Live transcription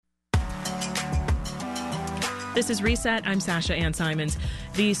This is Reset. I'm Sasha Ann Simons.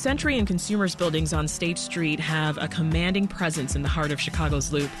 The Century and Consumers buildings on State Street have a commanding presence in the heart of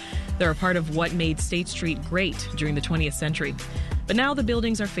Chicago's Loop. They're a part of what made State Street great during the 20th century. But now the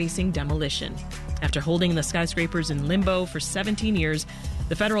buildings are facing demolition. After holding the skyscrapers in limbo for 17 years,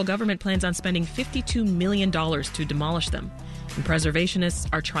 the federal government plans on spending $52 million to demolish them. And preservationists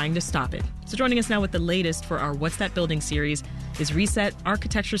are trying to stop it. So joining us now with the latest for our What's That Building series is Reset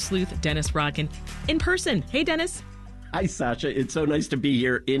architecture sleuth Dennis Rodkin in person. Hey, Dennis. Hi, Sasha. It's so nice to be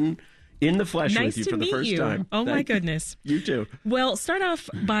here in the flesh with you for the first time. Oh, my goodness. You too. Well, start off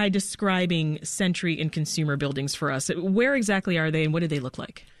by describing Century and Consumer buildings for us. Where exactly are they and what do they look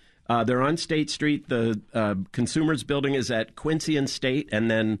like? They're on State Street. The Consumers building is at Quincy and State,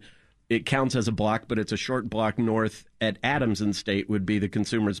 and then it counts as a block, but it's a short block north at Adams and State would be the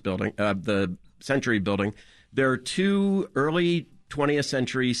Consumers building, the Century building. There are two early 20th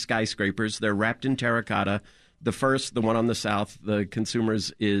century skyscrapers. They're wrapped in terracotta. The first, the one on the south, the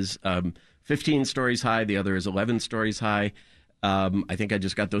Consumers, is 15 stories high. The other is 11 stories high. I think I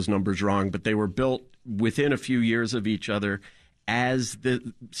just got those numbers wrong, but they were built within a few years of each other as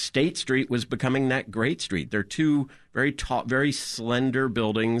the State Street was becoming that great street. They're two very tall, very slender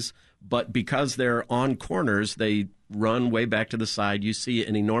buildings, but because they're on corners, they run way back to the side. You see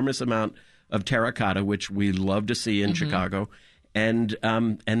an enormous amount of terracotta, which we love to see in Chicago, and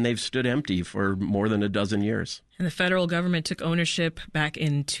they've stood empty for more than a dozen years. And the federal government took ownership back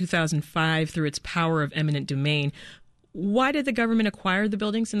in 2005 through its power of eminent domain. Why did the government acquire the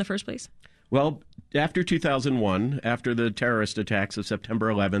buildings in the first place? Well, after 2001, after the terrorist attacks of September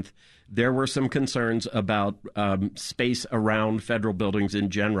 11th, there were some concerns about space around federal buildings in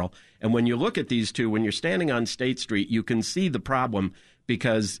general. And when you look at these two, when you're standing on State Street, you can see the problem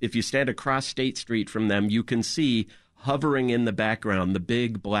because if you stand across State Street from them, you can see hovering in the background the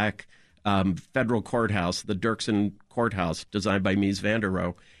big black federal courthouse, the Dirksen Courthouse, designed by Mies van der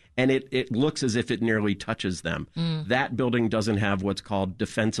Rohe. And it looks as if it nearly touches them. That building doesn't have what's called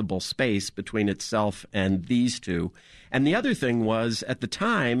defensible space between itself and these two. And the other thing was, at the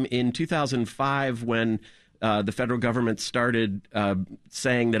time, in 2005, when the federal government started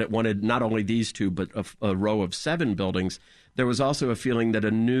saying that it wanted not only these two, but a row of 7 buildings, there was also a feeling that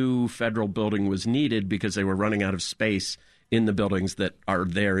a new federal building was needed because they were running out of space in the buildings that are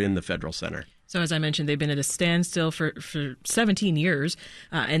there in the Federal Center. So as I mentioned, they've been at a standstill for 17 years,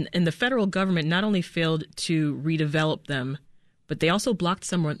 and the federal government not only failed to redevelop them, but they also blocked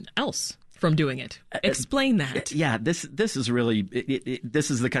someone else from doing it. Explain that. Yeah, this is really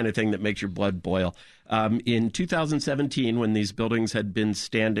this is the kind of thing that makes your blood boil. In 2017, when these buildings had been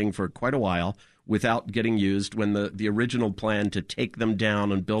standing for quite a while without getting used, when the original plan to take them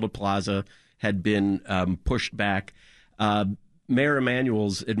down and build a plaza had been pushed back, Mayor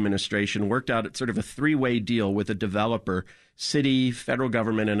Emanuel's administration worked out at sort of a 3-way deal with a developer. City, federal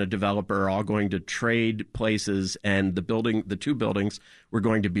government, and a developer are all going to trade places, and the two buildings were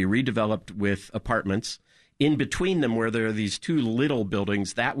going to be redeveloped with apartments. In between them, where there are these two little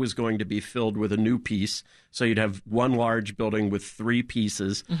buildings, that was going to be filled with a new piece. So you'd have one large building with 3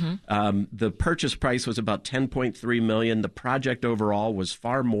 pieces. The purchase price was about $10.3 million. The project overall was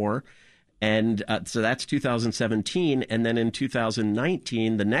far more. And so that's 2017. And then in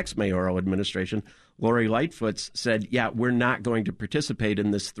 2019, the next mayoral administration, Lori Lightfoot, said, yeah, we're not going to participate in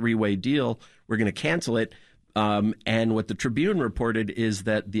this 3-way deal. We're going to cancel it. And what the Tribune reported is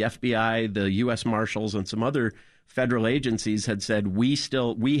that the FBI, the U.S. Marshals, and some other federal agencies had said,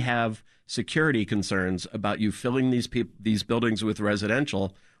 we have security concerns about you filling these buildings with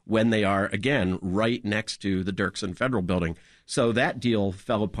residential when they are, again, right next to the Dirksen Federal Building. So that deal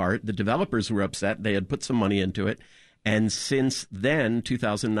fell apart. The developers were upset. They had put some money into it. And since then,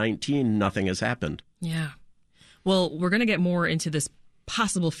 2019, nothing has happened. Yeah. Well, we're going to get more into this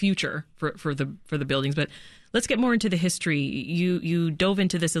possible future for the buildings, but let's get more into the history. You dove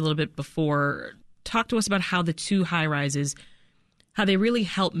into this a little bit before. Talk to us about how the two high-rises, how they really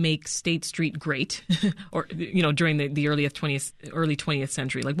helped make State Street great, or during the early 20th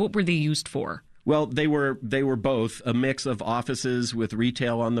century. Like, what were they used for? Well, they were both a mix of offices with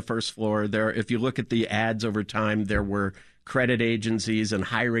retail on the first floor. There, if you look at the ads over time, there were credit agencies and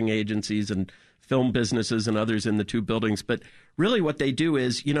hiring agencies and film businesses and others in the two buildings. But really, what they do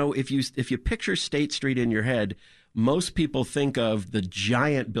is, if you picture State Street in your head, most people think of the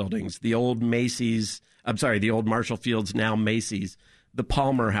giant buildings, the old the old Marshall Field's, now Macy's, the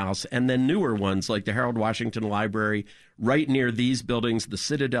Palmer House, and then newer ones like the Harold Washington Library. Right near these buildings, the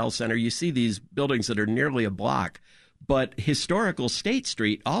Citadel Center, you see these buildings that are nearly a block. But historical State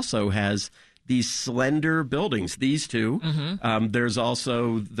Street also has these slender buildings, these two. There's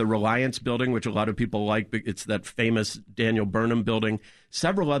also the Reliance building, which a lot of people like. It's that famous Daniel Burnham building.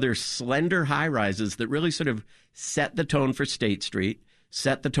 Several other slender high-rises that really sort of set the tone for State Street,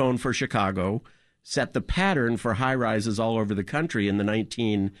 set the tone for Chicago, set the pattern for high-rises all over the country in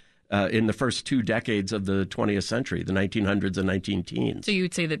the first 2 decades of the 20th century, the 1900s and 19-teens. So you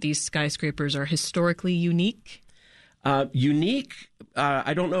would say that these skyscrapers are historically unique? Unique,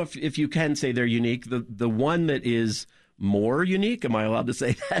 I don't know if you can say they're unique. The one that is more unique, am I allowed to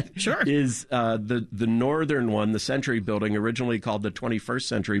say that? Sure. Is the northern one, the Century Building, originally called the 21st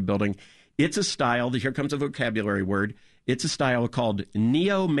Century Building. It's a style, here comes a vocabulary word, it's a style called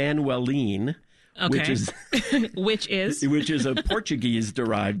Neo-Manueline. Okay. Which is a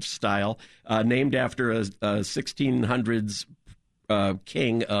Portuguese-derived style named after a 1600s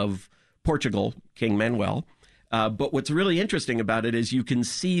king of Portugal, King Manuel. But what's really interesting about it is you can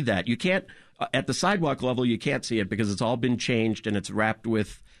see that. You can't, at the sidewalk level, you can't see it because it's all been changed and it's wrapped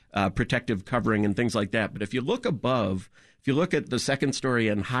with protective covering and things like that. But if you look above, if you look at the second story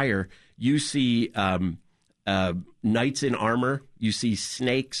and higher, you see knights in armor, you see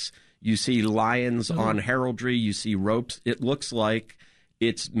snakes, you see lions on heraldry, you see ropes. It looks like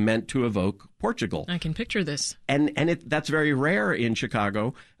it's meant to evoke Portugal. I can picture this. And that's very rare in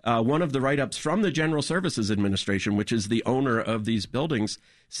Chicago. One of the write-ups from the General Services Administration, which is the owner of these buildings,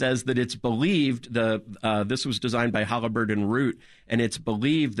 says that it's believed this was designed by Halliburton Root, and it's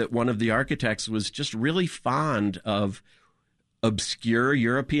believed that one of the architects was just really fond of obscure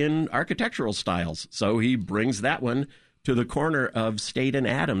European architectural styles. So he brings that one to the corner of State and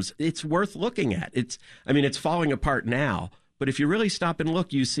Adams. It's worth looking at. It's falling apart now, but if you really stop and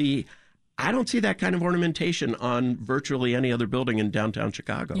look, you see, I don't see that kind of ornamentation on virtually any other building in downtown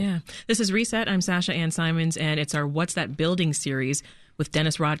Chicago. Yeah. This is Reset. I'm Sasha Ann Simons, and it's our What's That Building series with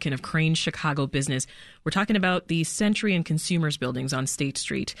Dennis Rodkin of Crane Chicago Business. We're talking about the Century and Consumers buildings on State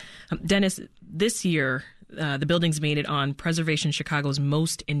Street. Dennis, this year, the buildings made it on Preservation Chicago's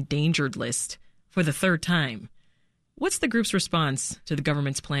most endangered list for the third time. What's the group's response to the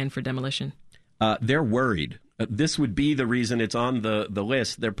government's plan for demolition? They're worried. This would be the reason it's on the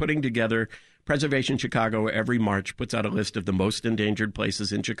list. They're putting together, Preservation Chicago every March puts out a list of the most endangered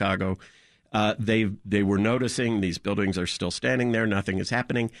places in Chicago. They were noticing these buildings are still standing there. Nothing is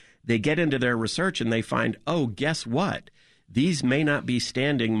happening. They get into their research and they find, oh, guess what? These may not be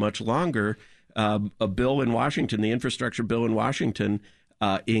standing much longer. A bill in Washington, the infrastructure bill in Washington,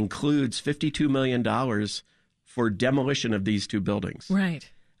 includes $52 million for demolition of these two buildings. Right.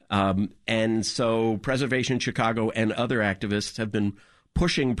 And so Preservation Chicago and other activists have been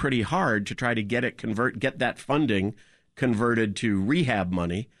pushing pretty hard to try to get that funding converted to rehab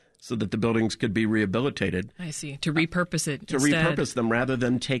money so that the buildings could be rehabilitated. I see. To repurpose it To instead. repurpose them rather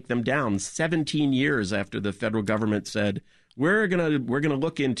than take them down. 17 years after the federal government said, we're gonna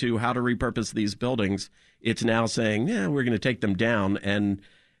look into how to repurpose these buildings, it's now saying, yeah, we're going to take them down, and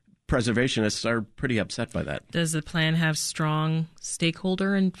preservationists are pretty upset by that. Does the plan have strong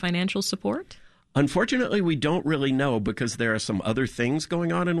stakeholder and financial support? Unfortunately, we don't really know because there are some other things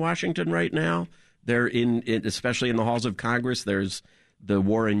going on in Washington right now. Especially in the halls of Congress, there's the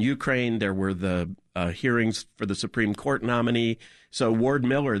war in Ukraine. There were the hearings for the Supreme Court nominee. So Ward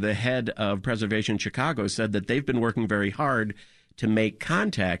Miller, the head of Preservation Chicago, said that they've been working very hard to make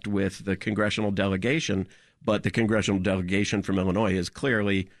contact with the congressional delegation, but the congressional delegation from Illinois is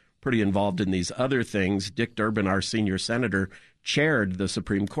clearly pretty involved in these other things. Dick Durbin, our senior senator, chaired the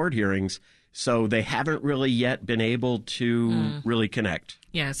Supreme Court hearings, so they haven't really yet been able to really connect.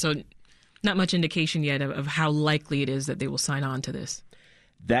 Yeah, so not much indication yet of how likely it is that they will sign on to this.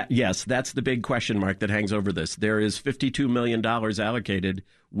 Yes, that's the big question mark that hangs over this. There is $52 million allocated.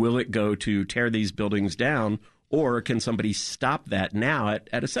 Will it go to tear these buildings down, or can somebody stop that now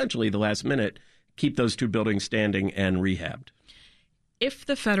at essentially the last minute, keep those two buildings standing and rehabbed? If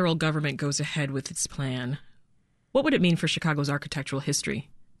the federal government goes ahead with its plan, what would it mean for Chicago's architectural history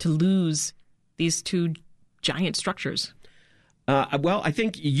to lose these two giant structures? Well, I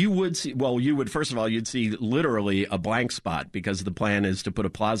think you would see, first of all, you'd see literally a blank spot because the plan is to put a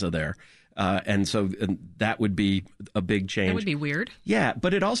plaza there. And that would be a big change. That would be weird. Yeah,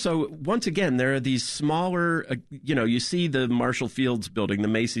 but it also, once again, there are these smaller, you see the Marshall Fields building, the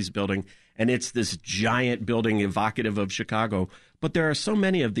Macy's building, and it's this giant building evocative of Chicago. But there are so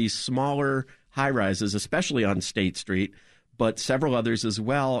many of these smaller high-rises, especially on State Street, but several others as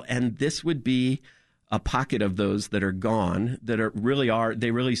well. And this would be a pocket of those that are gone,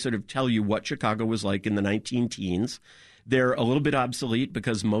 they really sort of tell you what Chicago was like in the 19-teens. They're a little bit obsolete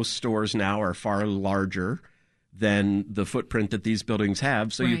because most stores now are far larger. than the footprint that these buildings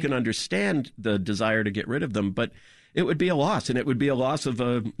have. So you can understand the desire to get rid of them, but it would be a loss, and it would be a loss of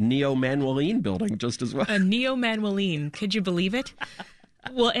a neo-Manueline building just as well. A neo-Manueline. Could you believe it?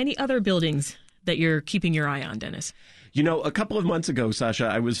 Well, any other buildings that you're keeping your eye on, Dennis? You know, a couple of months ago, Sasha,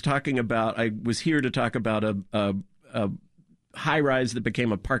 I was here to talk about a high-rise that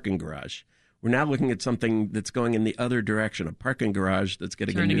became a parking garage. We're now looking at something that's going in the other direction, a parking garage that's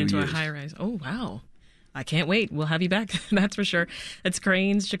getting turning a new into use. A high-rise. Oh, wow. I can't wait. We'll have you back. That's for sure. That's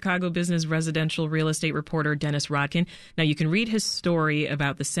Crain's Chicago business residential real estate reporter, Dennis Rodkin. Now, you can read his story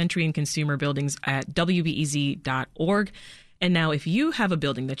about the Century and Consumer buildings at wbez.org. And now, if you have a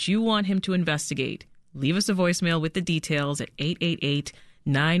building that you want him to investigate, leave us a voicemail with the details at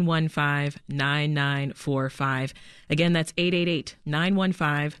 888-915-9945. Again, that's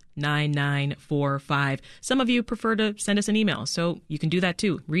 888-915-9945. Some of you prefer to send us an email, so you can do that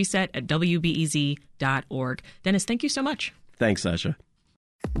too. reset@wbez.org. Dennis, thank you so much. Thanks, Sasha.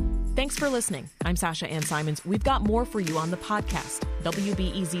 Thanks for listening. I'm Sasha Ann Simons. We've got more for you on the podcast,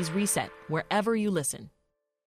 WBEZ's Reset, wherever you listen.